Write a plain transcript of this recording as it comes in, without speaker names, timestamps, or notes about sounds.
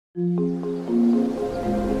Turn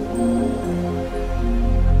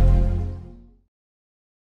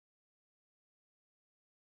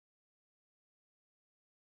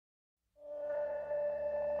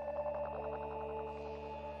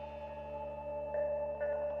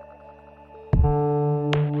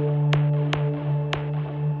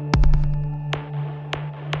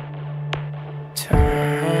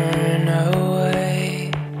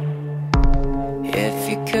away. If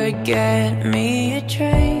you could get me a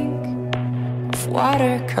drink of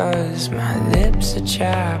water, 'cause my lips are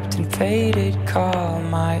chapped and faded. Call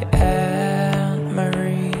my Aunt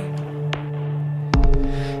Marie.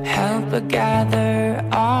 Help her gather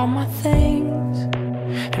all my things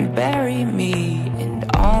and bury me in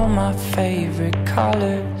all my favorite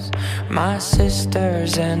colors. My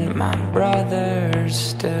sisters and my brothers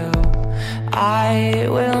still. I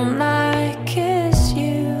will not kiss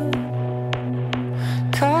you,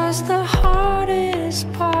 'cause the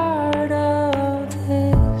hardest part of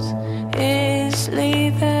this is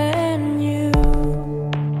leaving you.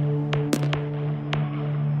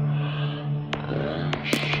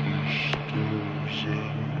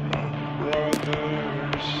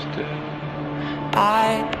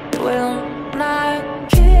 I will not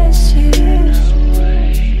kiss you.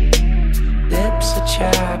 Lips are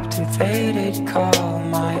chapped and faded. Call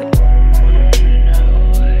my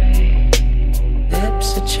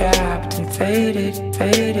lips are chapped and faded,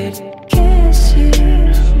 faded. Kiss you.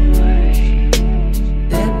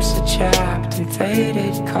 Lips are chapped and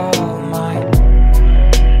faded. Call my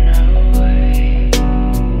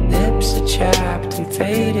lips are chapped and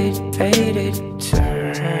faded, faded.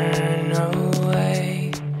 Turn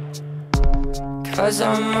away, 'cause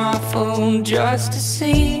I'm awful just to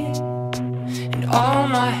see. All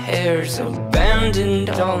my hair's abandoned,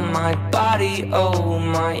 all my body, oh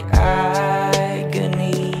my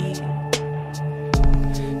agony.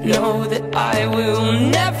 Know that I will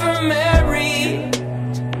never marry.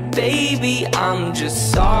 Baby, I'm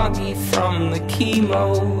just soggy from the chemo.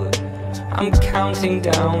 I'm counting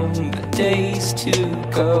down the days to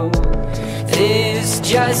go. This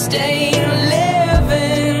just ain't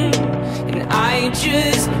living, and I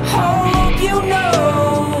just hope you know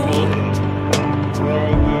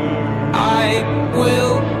I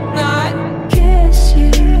will not kiss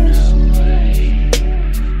you.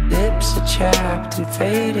 Lips are chapped and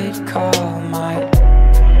faded. Call my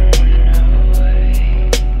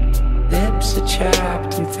lips are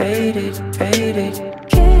chapped and faded, faded.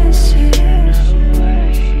 Kiss you.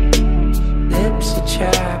 Lips are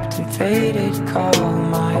chapped and faded. Call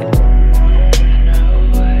my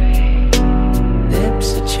lips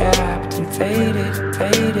are chapped and faded,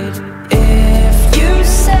 faded. If you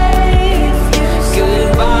say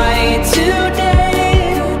goodbye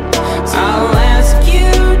today, I'll ask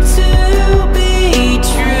you to be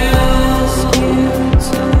true,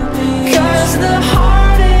 'cause the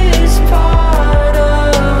hardest part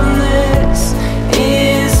of this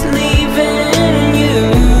is leaving you.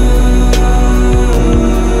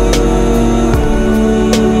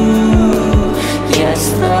 Yes,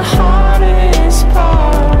 the hardest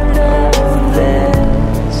part of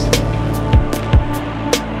this.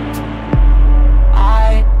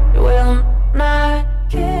 I will not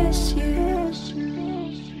kiss you.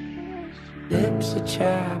 Lips are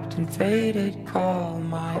chapped and faded. Call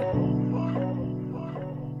my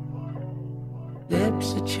lips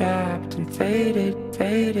are chapped and faded,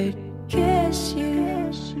 faded. Kiss you.